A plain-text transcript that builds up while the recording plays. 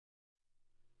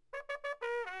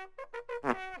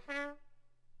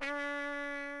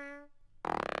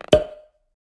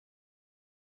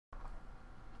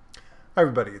Hi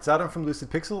everybody, it's Adam from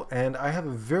LUCIDPIXUL, and I have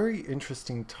a very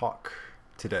interesting talk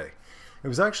today. It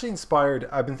was actually inspired,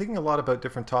 I've been thinking a lot about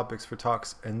different topics for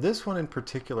talks, and this one in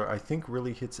particular I think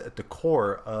really hits at the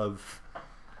core of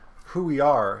who we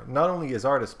are, not only as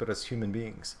artists but as human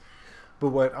beings.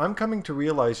 But what I'm coming to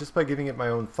realize just by giving it my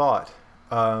own thought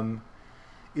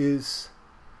is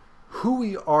who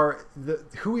we are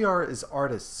as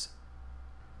artists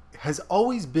has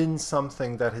always been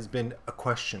something that has been a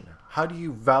question. How do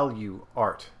you value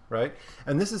art, right?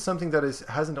 And this is something that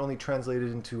hasn't only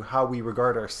translated into how we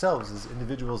regard ourselves as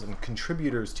individuals and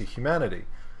contributors to humanity,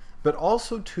 but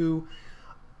also to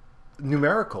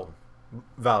numerical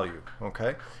value,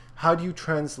 okay? How do you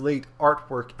translate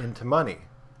artwork into money?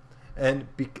 And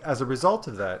as a result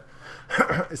of that,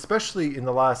 especially in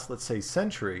the last, let's say,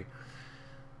 century,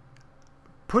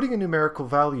 putting a numerical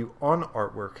value on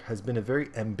artwork has been a very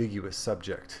ambiguous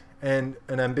subject. And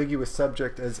an ambiguous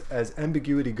subject as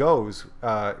ambiguity goes,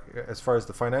 as far as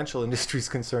the financial industry is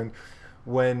concerned,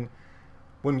 when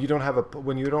you don't have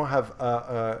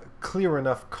a clear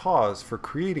enough cause for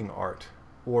creating art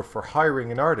or for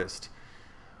hiring an artist,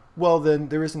 well then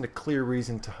there isn't a clear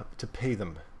reason to pay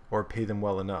them or pay them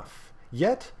well enough.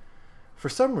 Yet, for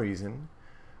some reason,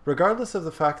 regardless of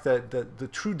the fact that the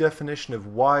true definition of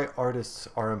why artists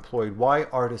are employed, why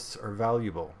artists are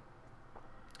valuable,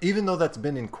 even though that's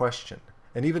been in question,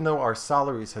 and even though our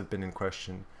salaries have been in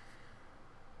question,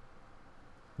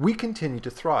 we continue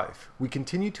to thrive. We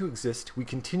continue to exist. We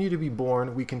continue to be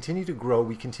born. We continue to grow.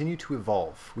 We continue to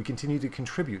evolve. We continue to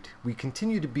contribute. We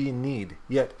continue to be in need,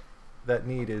 yet that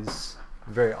need is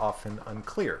very often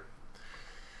unclear.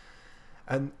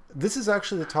 And this is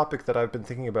actually the topic that I've been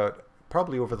thinking about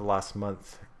probably over the last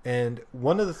month. And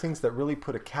one of the things that really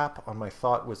put a cap on my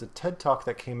thought was a TED Talk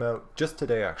that came out just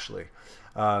today, actually,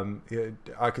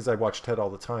 because I watch TED all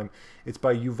the time. It's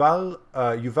by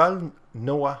Yuval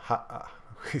Noah,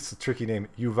 it's a tricky name,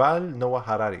 Yuval Noah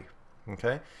Harari,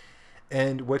 okay?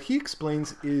 And what he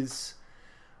explains is,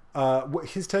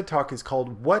 his TED Talk is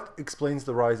called What Explains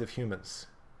the Rise of Humans?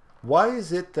 Why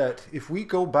is it that if we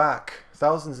go back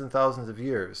thousands and thousands of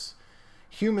years,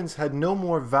 humans had no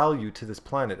more value to this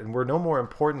planet and were no more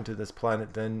important to this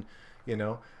planet than, you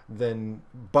know, than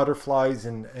butterflies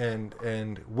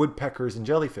and woodpeckers and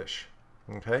jellyfish,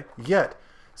 okay? Yet,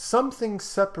 something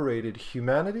separated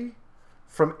humanity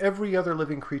from every other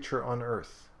living creature on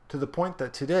Earth, to the point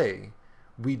that today,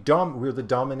 we're the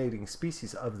dominating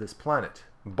species of this planet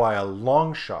by a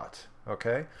long shot,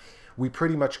 okay? We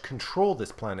pretty much control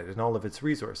this planet and all of its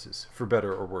resources, for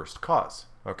better or worse cause,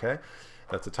 okay?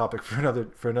 That's a topic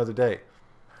for another day.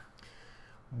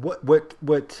 What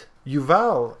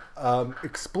Yuval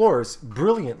explores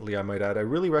brilliantly, I might add, I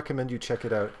really recommend you check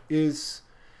it out, is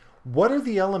what are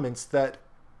the elements that,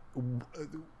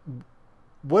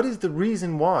 what is the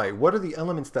reason why? What are the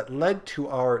elements that led to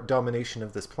our domination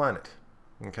of this planet?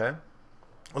 Okay?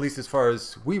 At least as far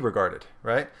as we regard it,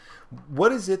 right?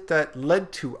 What is it that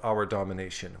led to our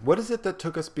domination? What is it that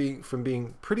took us from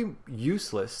being pretty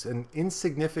useless and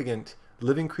insignificant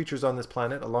living creatures on this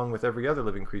planet, along with every other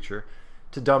living creature,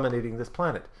 to dominating this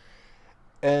planet?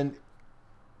 And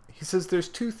he says there's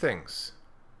two things.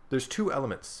 There's two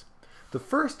elements. The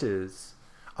first is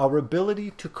our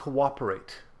ability to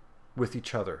cooperate with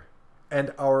each other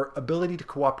and our ability to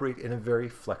cooperate in a very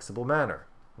flexible manner.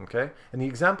 Okay? And the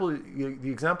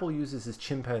example uses is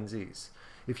chimpanzees.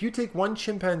 If you take one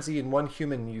chimpanzee and one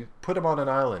human and you put them on an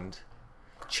island,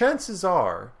 chances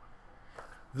are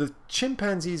the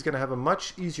chimpanzee is going to have a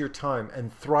much easier time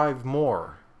and thrive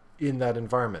more in that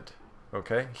environment.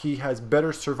 Okay? He has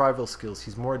better survival skills.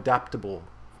 He's more adaptable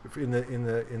in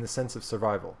the sense of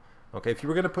survival. Okay? If you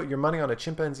were going to put your money on a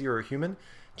chimpanzee or a human,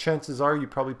 chances are you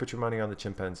probably put your money on the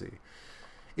chimpanzee.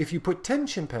 If you put 10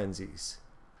 chimpanzees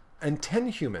and 10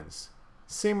 humans,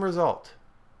 same result.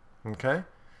 Okay?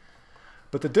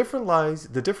 But the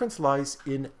difference lies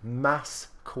in mass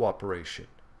cooperation,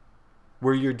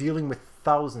 where you're dealing with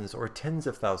thousands or tens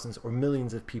of thousands or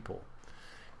millions of people.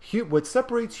 What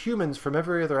separates humans from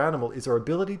every other animal is our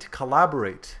ability to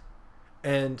collaborate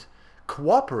and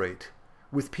cooperate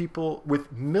with people,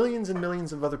 with millions and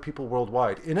millions of other people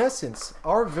worldwide. In essence,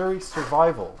 our very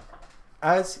survival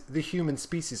as the human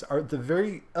species, are the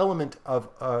very element of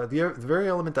the very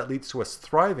element that leads to us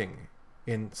thriving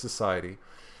in society,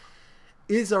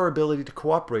 is our ability to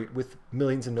cooperate with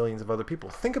millions and millions of other people.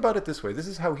 Think about it this way. This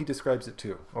is how he describes it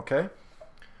too, okay?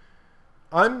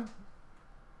 I'm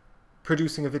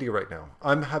producing a video right now.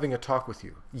 I'm having a talk with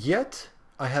you. Yet,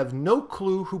 I have no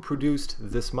clue who produced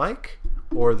this mic,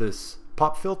 or this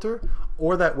pop filter,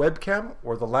 or that webcam,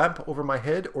 or the lamp over my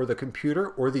head, or the computer,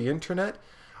 or the internet.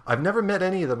 I've never met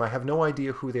any of them. I have no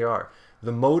idea who they are.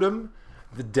 The modem,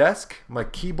 the desk, my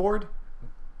keyboard,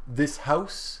 this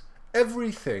house,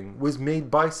 everything was made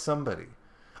by somebody.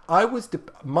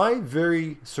 My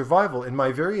very survival and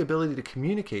my very ability to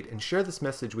communicate and share this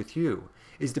message with you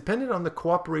is dependent on the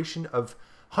cooperation of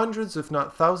hundreds, if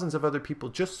not thousands of other people,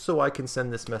 just so I can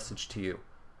send this message to you.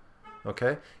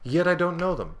 Okay? Yet I don't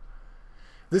know them.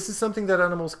 This is something that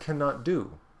animals cannot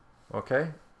do. Okay?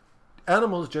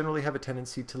 Animals generally have a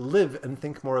tendency to live and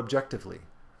think more objectively.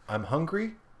 I'm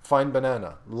hungry, find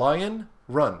banana. Lion,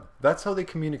 run. That's how they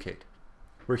communicate.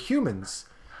 Where humans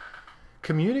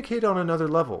communicate on another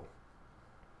level.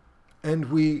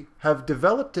 And we have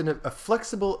developed a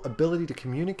flexible ability to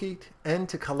communicate and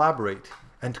to collaborate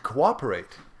and to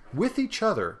cooperate with each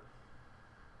other,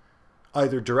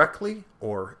 either directly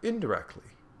or indirectly.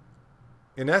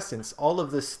 In essence, all of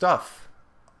this stuff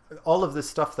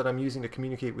that I'm using to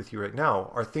communicate with you right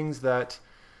now are things that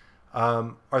I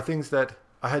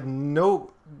had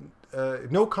no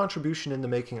contribution in the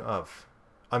making of.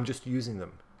 I'm just using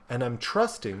them, and I'm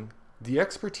trusting the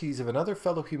expertise of another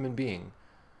fellow human being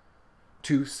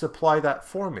to supply that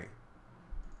for me.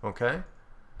 Okay?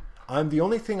 The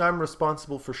only thing I'm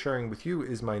responsible for sharing with you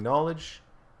is my knowledge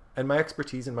and my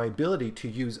expertise and my ability to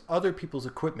use other people's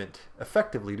equipment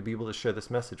effectively to be able to share this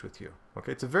message with you.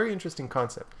 Okay? It's a very interesting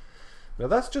concept. Now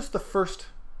that's just the first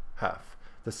half.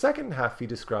 The second half he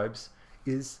describes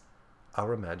is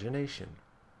our imagination.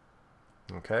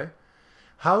 Okay?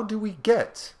 How do we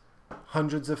get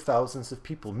hundreds of thousands of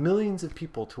people, millions of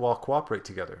people to all cooperate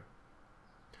together?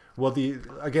 Well,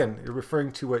 again,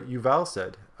 referring to what Yuval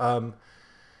said,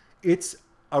 it's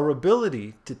our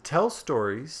ability to tell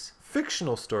stories,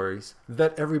 fictional stories,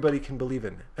 that everybody can believe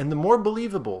in. And the more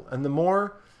believable and the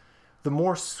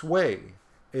more sway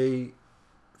a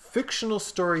fictional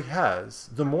story has,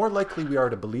 the more likely we are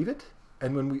to believe it.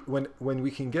 And when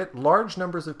we can get large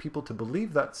numbers of people to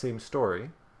believe that same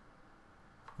story,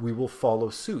 we will follow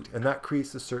suit. And that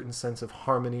creates a certain sense of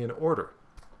harmony and order.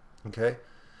 Okay?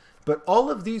 But all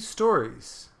of these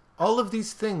stories, all of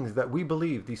these things that we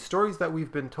believe, these stories that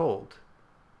we've been told,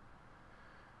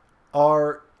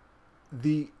 are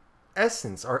the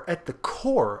essence, are at the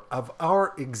core of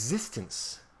our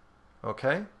existence.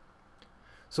 Okay?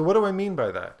 So what do I mean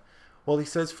by that? Well, he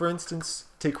says, for instance,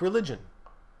 take religion.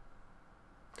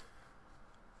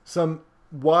 Some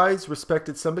wise,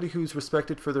 respected, somebody who's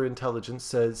respected for their intelligence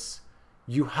says,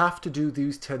 you have to do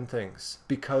these 10 things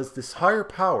because this higher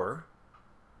power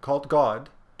called God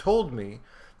told me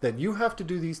that you have to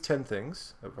do these 10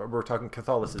 things. We're talking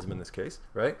Catholicism in this case,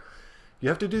 right? You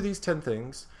have to do these 10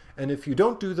 things, and if you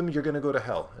don't do them, you're going to go to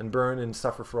hell and burn and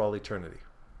suffer for all eternity.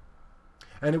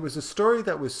 And it was a story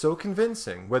that was so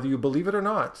convincing, whether you believe it or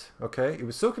not, okay? It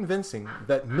was so convincing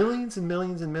that millions and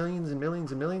millions and millions and millions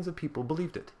and millions of people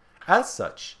believed it. As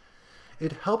such,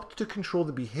 it helped to control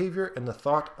the behavior and the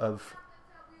thought of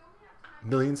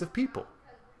millions of people,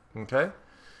 okay?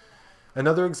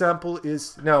 Another example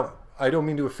is, now, I don't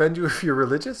mean to offend you if you're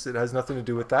religious. It has nothing to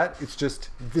do with that. It's just,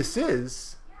 this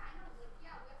is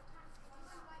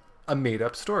a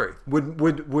made-up story.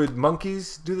 Would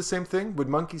monkeys do the same thing? Would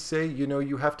monkeys say, you know,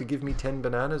 you have to give me 10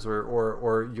 bananas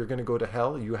or you're going to go to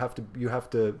hell? You have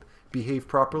to behave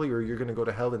properly or you're going to go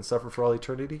to hell and suffer for all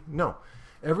eternity? No.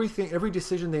 Every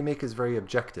decision they make is very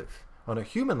objective. On a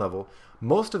human level,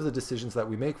 most of the decisions that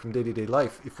we make from day-to-day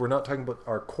life, if we're not talking about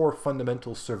our core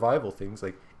fundamental survival things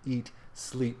like eat,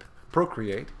 sleep,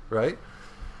 procreate, right?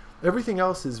 Everything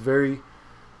else is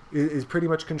pretty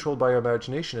much controlled by our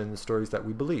imagination and the stories that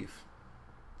we believe.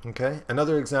 Okay?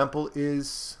 Another example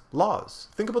is laws.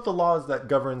 Think about the laws that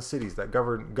govern cities, that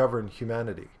govern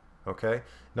humanity. Okay?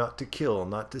 Not to kill,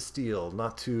 not to steal,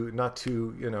 not to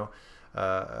you know,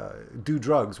 do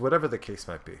drugs, whatever the case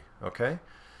might be. Okay?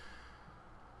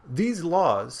 These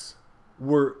laws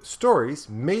were stories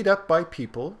made up by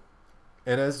people,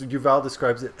 and as Yuval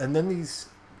describes it, and then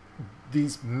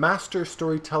these master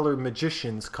storyteller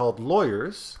magicians called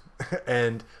lawyers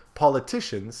and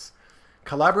politicians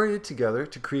collaborated together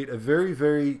to create a very,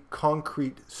 very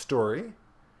concrete story,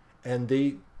 and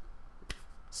they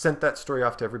sent that story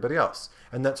off to everybody else.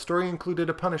 And that story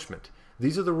included a punishment.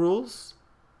 These are the rules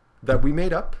that we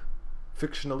made up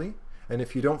fictionally, and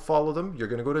if you don't follow them, you're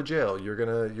going to go to jail, you're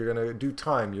going to do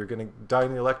time, you're going to die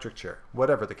in the electric chair,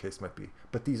 whatever the case might be.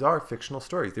 But these are fictional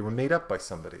stories. They were made up by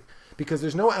somebody, because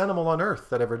there's no animal on earth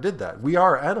that ever did that. We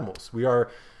are animals. We are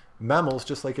mammals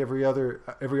just like every other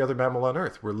mammal on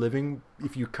earth. We're living,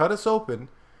 if you cut us open,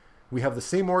 we have the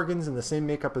same organs and the same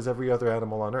makeup as every other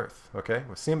animal on earth. Okay?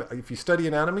 If you study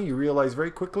anatomy, you realize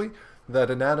very quickly that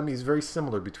anatomy is very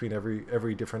similar between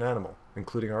every different animal,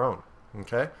 including our own.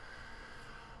 Okay?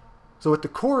 So at the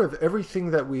core of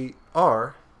everything that we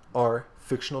are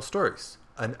fictional stories.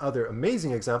 Another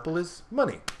amazing example is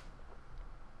money.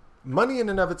 Money in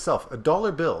and of itself, a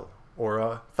dollar bill or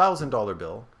a $1,000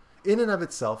 bill, in and of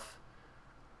itself,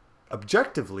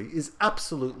 objectively, is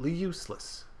absolutely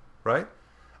useless, right?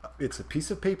 It's a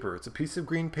piece of paper. It's a piece of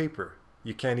green paper.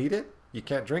 You can't eat it. You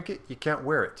can't drink it. You can't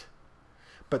wear it.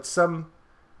 But some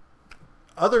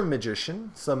other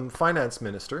magician, some finance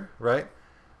minister, right?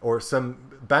 Or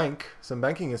some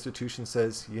banking institution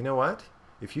says, you know what?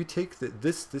 If you take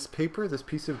this paper, this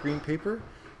piece of green paper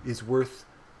is worth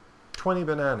 20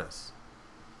 bananas,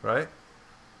 right?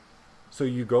 So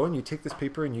you go and you take this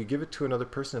paper and you give it to another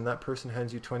person, and that person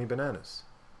hands you 20 bananas.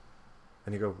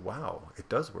 And you go, wow, it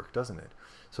does work, doesn't it?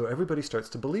 So everybody starts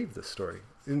to believe this story.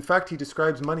 In fact, he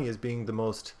describes money as being the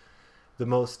most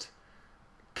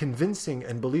convincing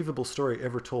and believable story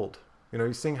ever told. You know,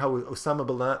 he's saying how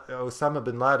Osama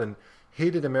bin Laden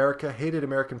hated America, hated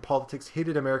American politics,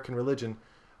 hated American religion,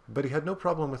 but he had no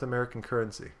problem with American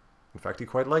currency. In fact, he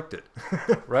quite liked it,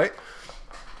 right?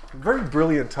 Very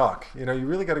brilliant talk. You know, you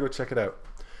really got to go check it out.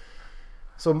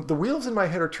 So the wheels in my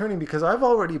head are turning because I've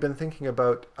already been thinking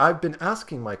about, I've been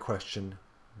asking my question,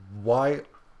 why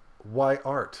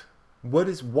art?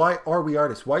 Why are we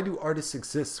artists? Why do artists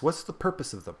exist? What's the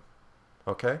purpose of them?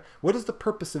 Okay? What is the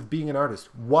purpose of being an artist?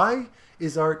 Why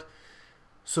is art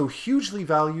so hugely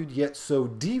valued yet so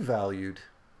devalued,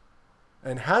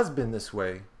 and has been this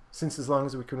way since as long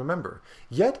as we can remember?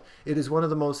 Yet it is one of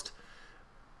the most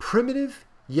primitive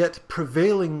yet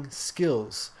prevailing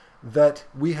skills that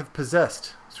we have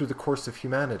possessed through the course of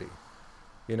humanity.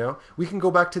 You know, we can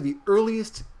go back to the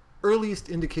earliest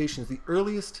indications, the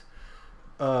earliest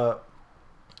the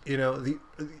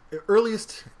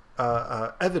earliest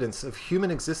evidence of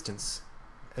human existence,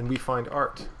 and we find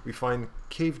art, we find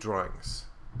cave drawings,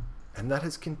 and that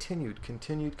has continued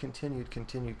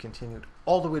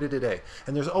all the way to today.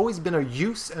 And there's always been a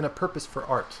use and a purpose for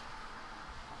art.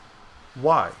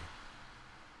 Why?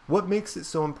 What makes it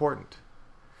so important?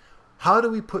 How do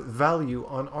we put value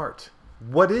on art?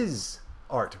 What is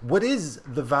art? What is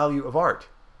the value of art?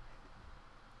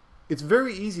 It's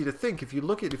very easy to think, if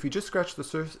you just scratch the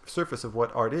surface of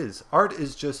what art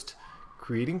is just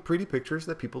creating pretty pictures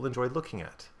that people enjoy looking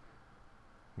at.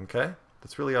 Okay?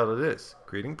 That's really all it is.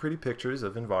 Creating pretty pictures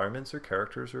of environments or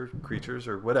characters or creatures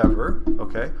or whatever,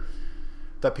 okay,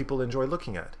 that people enjoy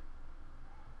looking at.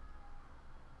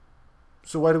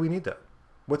 So why do we need that?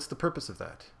 What's the purpose of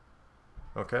that?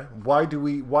 Okay?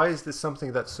 Why is this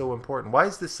something that's so important? Why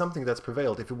is this something that's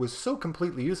prevailed? If it was so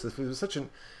completely useless, if it was such an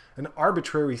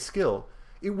arbitrary skill,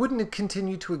 it wouldn't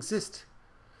continue to exist.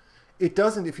 It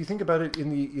doesn't, if you think about it in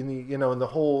the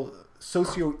whole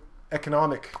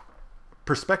socioeconomic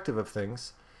perspective of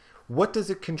things, what does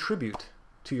it contribute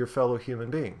to your fellow human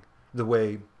being? The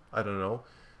way, I don't know,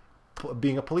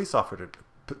 being a police officer,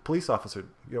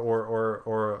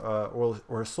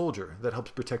 or a soldier that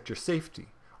helps protect your safety,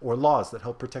 or laws that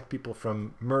help protect people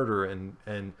from murder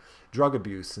and drug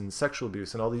abuse and sexual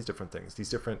abuse and all these different things, these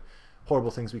different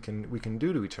horrible things we can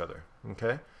do to each other.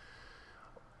 Okay,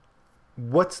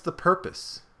 what's the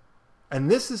purpose? And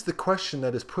this is the question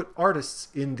that has put artists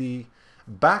in the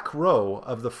back row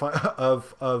of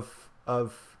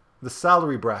the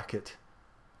salary bracket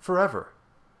forever.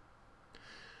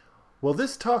 Well,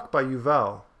 this talk by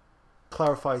Yuval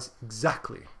clarifies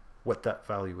exactly what that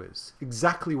value is,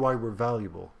 exactly why we're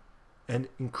valuable and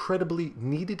incredibly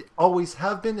needed, always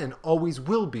have been and always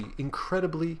will be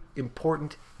incredibly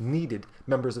important, needed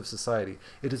members of society.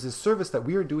 It is a service that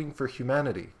we are doing for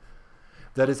humanity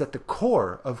that is at the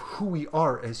core of who we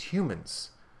are as humans.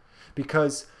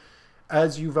 Because,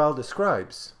 as Yuval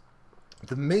describes,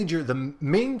 the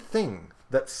main thing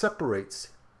that separates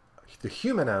the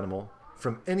human animal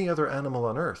from any other animal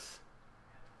on earth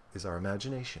is our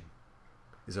imagination,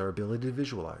 is our ability to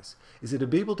visualize, is it to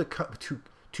be able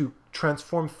to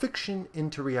transform fiction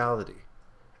into reality.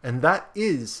 And that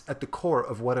is at the core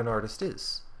of what an artist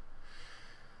is.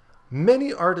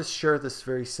 Many artists share this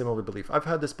very similar belief. I've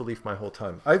had this belief my whole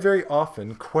time. I very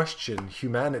often question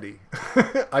humanity.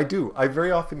 I do. I very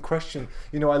often question,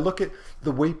 I look at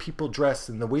the way people dress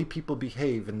and the way people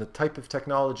behave and the type of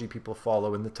technology people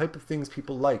follow and the type of things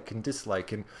people like and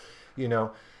dislike and,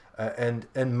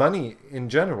 and money in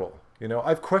general.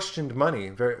 I've questioned money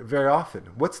very, very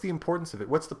often. What's the importance of it?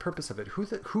 What's the purpose of it?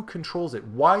 Who controls it?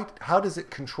 Why? How does it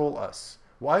control us?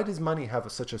 Why does money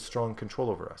have such a strong control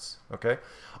over us? Okay,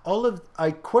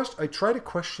 I try to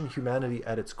question humanity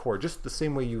at its core, just the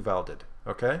same way Yuval did.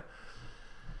 Okay,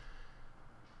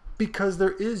 because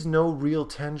there is no real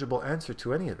tangible answer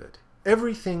to any of it.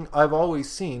 everything I've always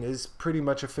seen is pretty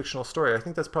much a fictional story. I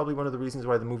think that's probably one of the reasons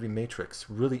why the movie Matrix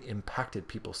really impacted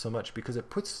people so much, because it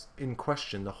puts in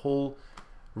question the whole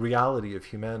reality of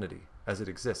humanity as it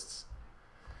exists.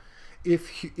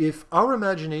 If our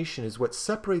imagination is what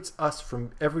separates us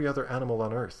from every other animal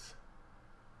on Earth,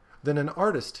 then an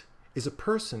artist is a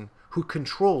person who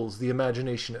controls the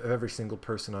imagination of every single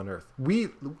person on Earth.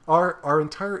 Our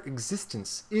entire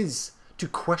existence is to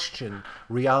question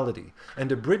reality and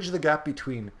to bridge the gap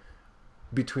between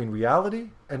reality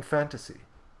and fantasy.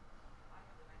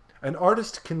 An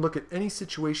artist can look at any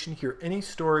situation, hear any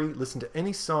story, listen to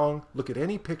any song, look at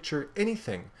any picture,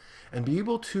 anything, and be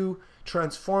able to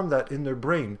transform that in their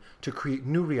brain to create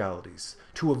new realities,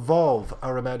 to evolve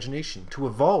our imagination, to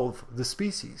evolve the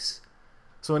species.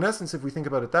 So in essence, if we think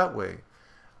about it that way,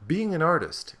 being an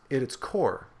artist at its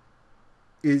core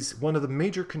is one of the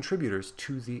major contributors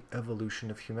to the evolution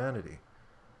of humanity,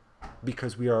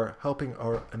 because we are helping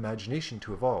our imagination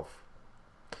to evolve.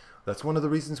 That's one of the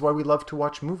reasons why we love to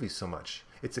watch movies so much.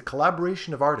 It's a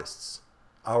collaboration of artists,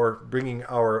 bringing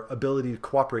our ability to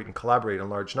cooperate and collaborate in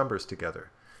large numbers together.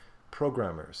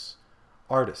 Programmers,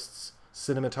 artists,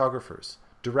 cinematographers,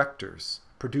 directors,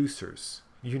 producers,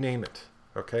 you name it,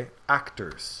 okay?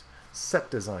 Actors,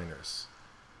 set designers.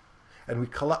 And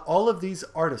all of these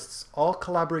artists all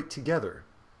collaborate together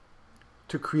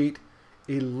to create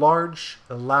a large,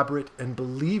 elaborate, and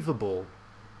believable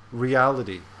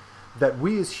reality that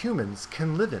we as humans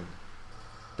can live in,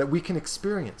 that we can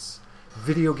experience.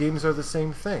 Video games are the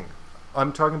same thing.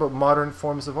 I'm talking about modern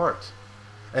forms of art.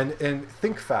 And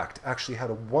ThinkFact actually had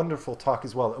a wonderful talk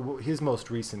as well. His most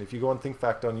recent, if you go on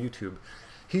ThinkFact on YouTube,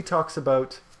 he talks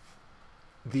about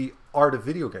the art of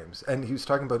video games. And he was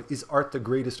talking about, is art the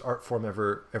greatest art form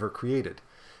ever created?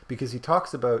 Because he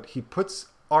talks about, he puts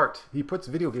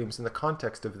video games in the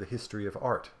context of the history of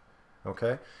art.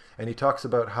 Okay? And he talks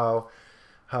about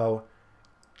how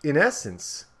in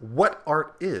essence, what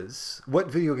art is,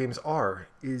 what video games are,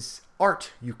 is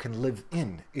art you can live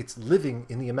in. It's living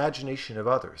in the imagination of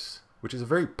others, which is a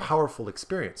very powerful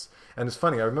experience. And it's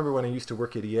funny, I remember when I used to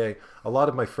work at EA, a lot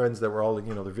of my friends that were all,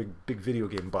 you know, the big video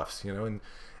game buffs, you know,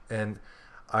 and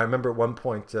I remember at one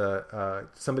point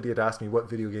somebody had asked me, what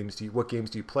games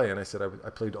do you play? And I said I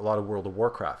played a lot of World of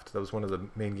Warcraft. That was one of the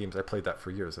main games. I played that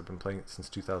for years. I've been playing it since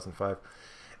 2005.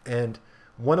 And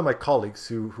one of my colleagues,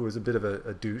 who was a bit of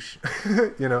a douche,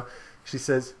 you know, she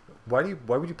says, why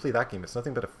would you play that game? It's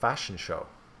nothing but a fashion show.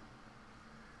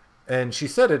 And she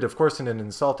said it, of course, in an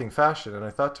insulting fashion. And I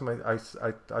thought to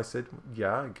I said,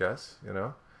 yeah, I guess, you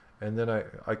know. And then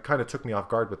I kind of took me off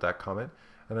guard with that comment.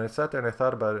 And I sat there and I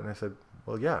thought about it and I said,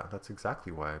 well, yeah, that's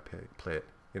exactly why I play it.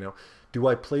 You know, do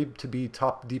I play to be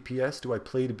top DPS? Do I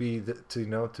play to be the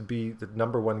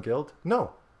 #1 guild?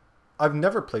 No. I've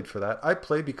never played for that. I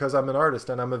play because I'm an artist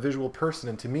and I'm a visual person,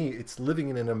 and to me it's living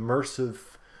in an immersive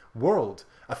world,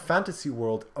 a fantasy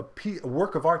world, a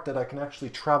work of art that I can actually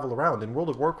travel around. And World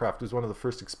of Warcraft was one of the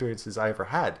first experiences I ever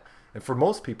had, and for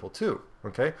most people too,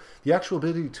 okay? The actual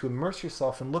ability to immerse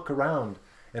yourself and look around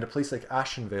in a place like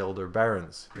Ashenvale or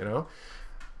Barrens, you know?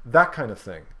 That kind of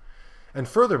thing. And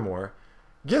furthermore,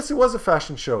 yes, it was a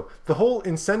fashion show. The whole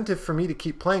incentive for me to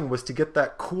keep playing was to get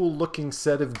that cool looking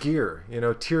set of gear, you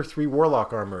know, tier 3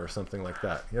 warlock armor or something like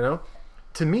that, you know?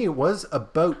 To me, it was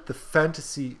about the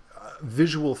fantasy,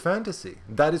 visual fantasy.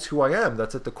 That is who I am.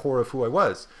 That's at the core of who I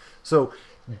was. So,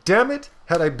 damn it,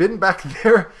 had I been back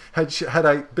there, had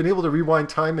I been able to rewind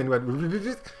time and went,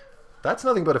 that's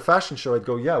nothing but a fashion show, I'd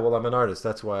go, yeah, well, I'm an artist.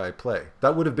 That's why I play.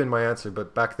 That would have been my answer,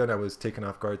 but back then I was taken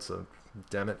off guard, so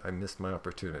damn it, I missed my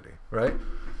opportunity, right?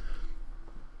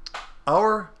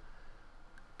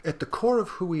 At the core of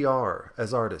who we are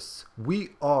as artists, we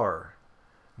are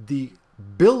the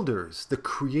builders, the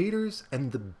creators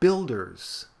and the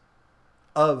builders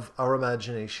of our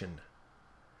imagination.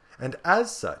 And as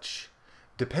such,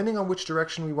 depending on which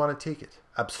direction we want to take it,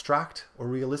 abstract or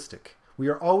realistic, we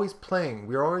are always playing,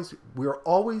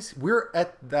 we're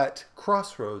at that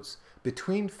crossroads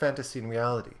between fantasy and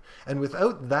reality. And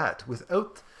without that,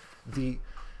 without the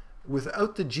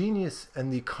genius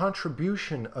and the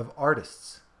contribution of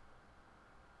artists,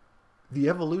 the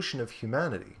evolution of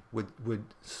humanity would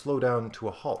slow down to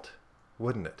a halt,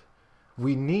 wouldn't it?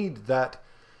 We need that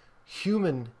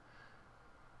human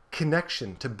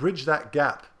connection to bridge that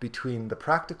gap between the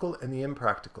practical and the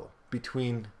impractical,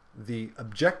 between the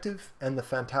objective and the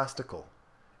fantastical,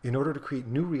 in order to create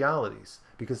new realities,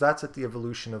 because that's at the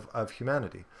evolution of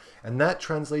humanity. And that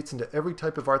translates into every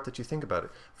type of art that you think about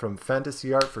it, from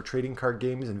fantasy art for trading card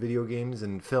games and video games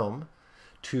and film,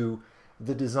 to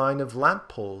the design of lamp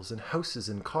poles and houses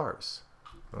and cars,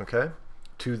 okay?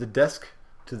 To the desk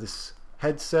to this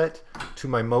headset, to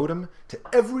my modem, to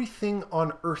everything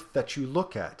on earth that you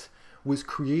look at was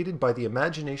created by the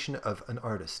imagination of an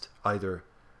artist, either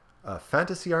a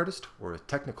fantasy artist or a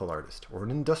technical artist or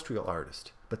an industrial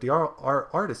artist. But they are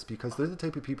artists because they're the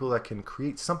type of people that can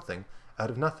create something out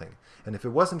of nothing. And if it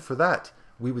wasn't for that,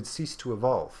 we would cease to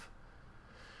evolve.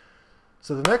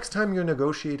 So the next time you're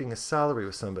negotiating a salary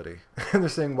with somebody and they're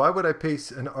saying, why would I pay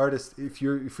an artist, if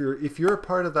you're a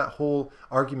part of that whole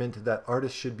argument that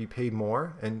artists should be paid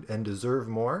more and deserve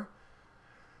more,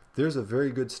 there's a very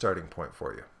good starting point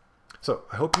for you. So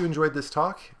I hope you enjoyed this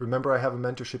talk. Remember, I have a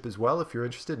mentorship as well if you're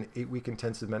interested in 8-week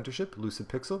intensive mentorship,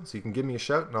 LUCIDPIXUL. So you can give me a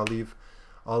shout and I'll leave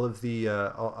all of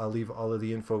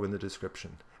the info in the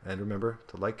description. And remember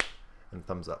to like and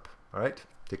thumbs up. All right,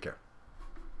 take care.